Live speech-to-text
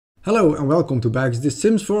Hello and welcome to Bakies The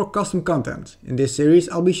Sims 4 custom content. In this series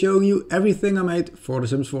I'll be showing you everything I made for The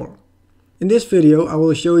Sims 4. In this video I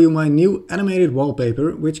will show you my new animated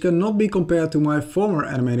wallpaper, which cannot be compared to my former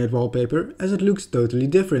animated wallpaper as it looks totally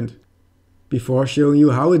different. Before showing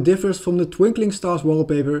you how it differs from the Twinkling stars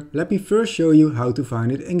wallpaper, let me first show you how to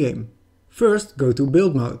find it in game. First go to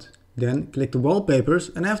build mode, then click the wallpapers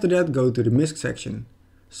and after that go to the misc section.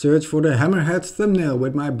 Search for the Hammerhead thumbnail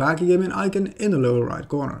with my BakieGaming icon in the lower right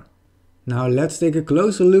corner. Now let's take a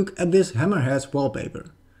closer look at this Hammerheads wallpaper.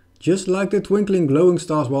 Just like the Twinkling glowing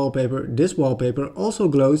stars wallpaper, this wallpaper also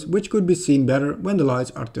glows, which could be seen better when the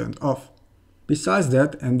lights are turned off. Besides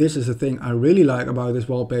that, and this is the thing I really like about this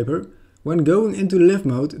wallpaper, when going into live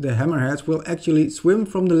mode, the Hammerheads will actually swim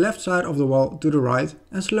from the left side of the wall to the right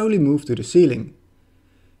and slowly move to the ceiling.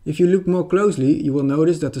 If you look more closely, you will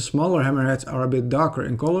notice that the smaller Hammerheads are a bit darker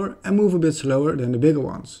in color and move a bit slower than the bigger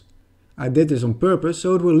ones. I did this on purpose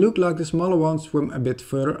so it will look like the smaller ones swim a bit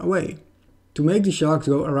further away. To make the sharks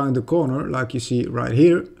go around the corner, like you see right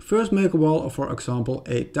here, first make a wall of, for example,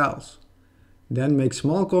 8 tiles. Then make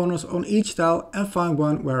small corners on each tile and find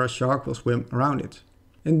one where a shark will swim around it.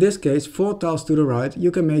 In this case 4 tiles to the right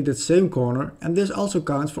you can make that same corner, and this also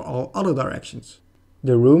counts for all other directions.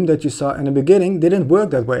 The room that you saw in the beginning didn't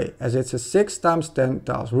work that way, as it's a 6 times 10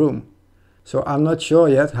 tiles room. So I'm not sure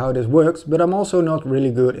yet how this works, but I'm also not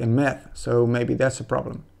really good in math, so maybe that's a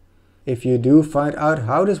problem. If you do find out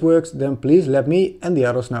how this works, then please let me and the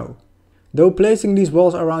others know. Though placing these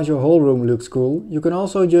walls around your whole room looks cool, you can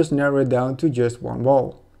also just narrow it down to just one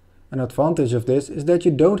wall. An advantage of this is that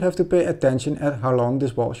you don't have to pay attention at how long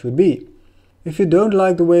this wall should be. If you don't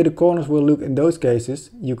like the way the corners will look in those cases,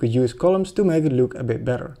 you could use columns to make it look a bit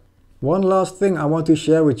better. One last thing I want to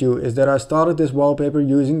share with you is that I started this wallpaper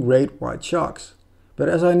using great white sharks. But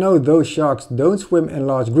as I know those sharks don't swim in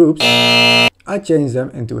large groups, I changed them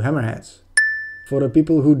into hammerheads. For the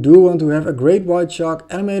people who do want to have a great white shark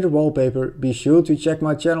animated wallpaper, be sure to check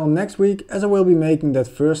my channel next week, as I will be making that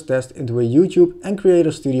first test into a YouTube and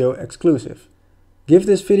Creator Studio exclusive. Give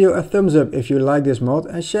this video a thumbs up if you like this mod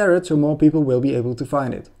and share it so more people will be able to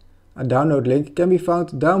find it. A download link can be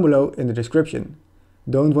found down below in the description.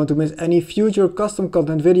 Don't want to miss any future custom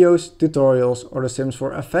content videos, tutorials or The Sims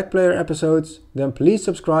 4 Effect Player episodes? Then please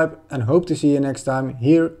subscribe and hope to see you next time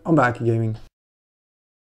here on BakieGaming.